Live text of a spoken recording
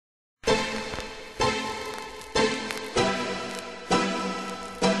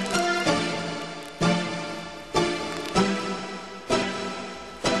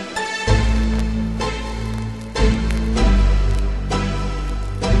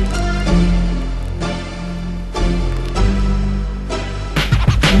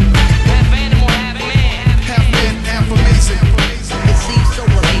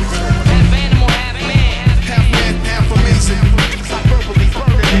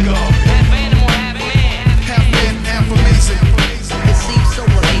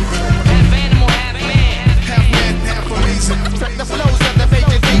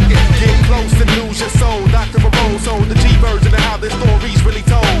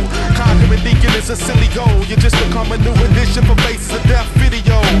is a silly goal. You just become a new edition for Faces of Death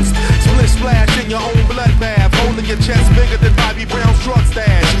videos. Split splash in your own bloodbath, holding your chest bigger than Bobby Brown's drug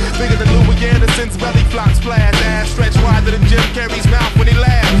stash, bigger than Louis Anderson's belly flop splash. Ass stretch wider than Jim Carrey's mouth when he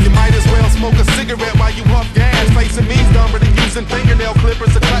laughs. You might as well smoke a cigarette while you puff gas. Facing me's dumber than using fingernail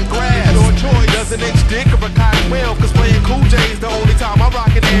clippers to cut grass. Your choice, does an inch dick or a cotton well, cause playing Cool J's the only time I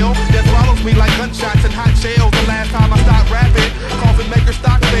rock an L. Death follows me like gunshots and hot shells. The last time I stopped rapping, coffin maker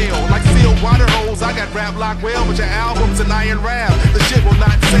stock fail. Like sealed water hose, I got rap locked well, but your album's an iron rap. The shit will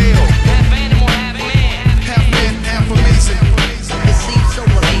not sell. Halfanimal, having man. Half man, half amazing. It seems so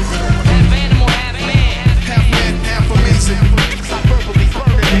amazing. Halfanimal, having man. Half man, half amazing. Stop verbally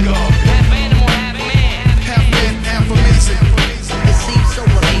burning, nigga. Halfanimal, having man. Half man, half amazing. It seems so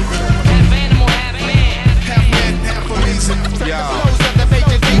amazing. Halfanimal, having man. Half man, half amazing.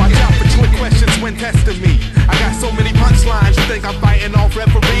 Watch out for trick questions when testing me. I got so many punchlines, you think I'm fighting off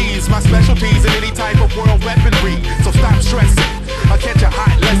referees. My specialty's in any type of world weaponry, so stop stressing. I'll catch a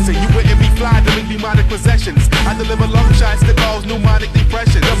hot lesson. You wouldn't be fly doing demonic possessions. I deliver lung shots that cause pneumonic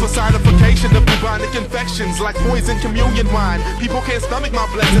depression. The personification of bubonic infections, like poison communion wine. People can't stomach my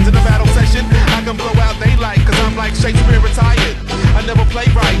blessings in a battle session. I can blow out daylight, cause I'm like Shakespeare retired. I never play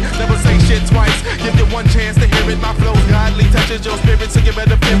right, never say shit twice. Give you one chance to hear it. My flow's godly, touches your spirit, so you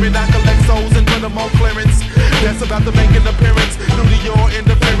better fear it. I collect souls and put them on clearance. That's about to make an appearance due to your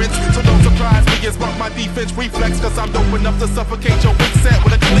interference. So don't surprise me, it's my defense reflex, cause I'm dope enough to suffocate your weak set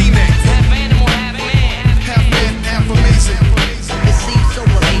with a Kleenex. Halfanimal, having man. Half man, half amazing. It seems so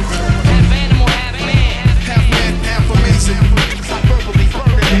amazing. Halfanimal, having man. Half man, half amazing. Stop verbally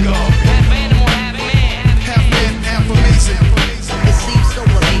burning, nigga. Halfanimal, having man. Half man, half amazing. It seems so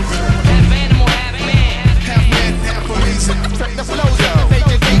amazing. Halfanimal, having man. Half man, half amazing. The flows that make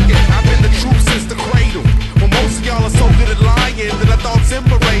you geek it. I've been the truth since the cradle. When most of y'all are so good at lying that I thought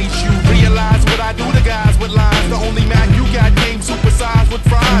embarrassed you. Realize what I do to guys with lines. The only Mac you got came supersized with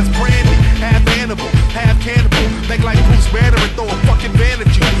fries. Brandy, half animal, half cannibal. Make like Bruce Banner and throw a fucking van at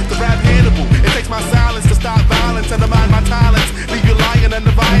you. The rap Hannibal. It takes my silence to stop violence, undermine my talents, leave you lying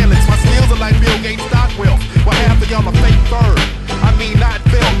under violence. My skills are like Bill Gates' stock wealth, while half of y'all are fake third. I mean not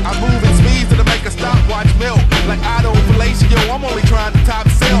built. I move in speeds to make a stopwatch melt. Like Otto Fellatio, I'm only trying to top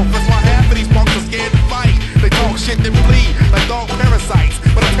sell. That's why half of these punks are scared to fight. They talk shit then bleed like dog parasites,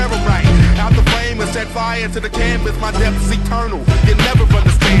 but I'm terrorite. Out the flame and set fire to the canvas. My depth is eternal. You never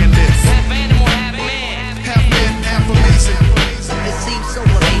understand this. Halfanimal, having man. Half man, half amazing. It seems so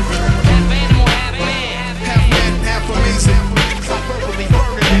amazing.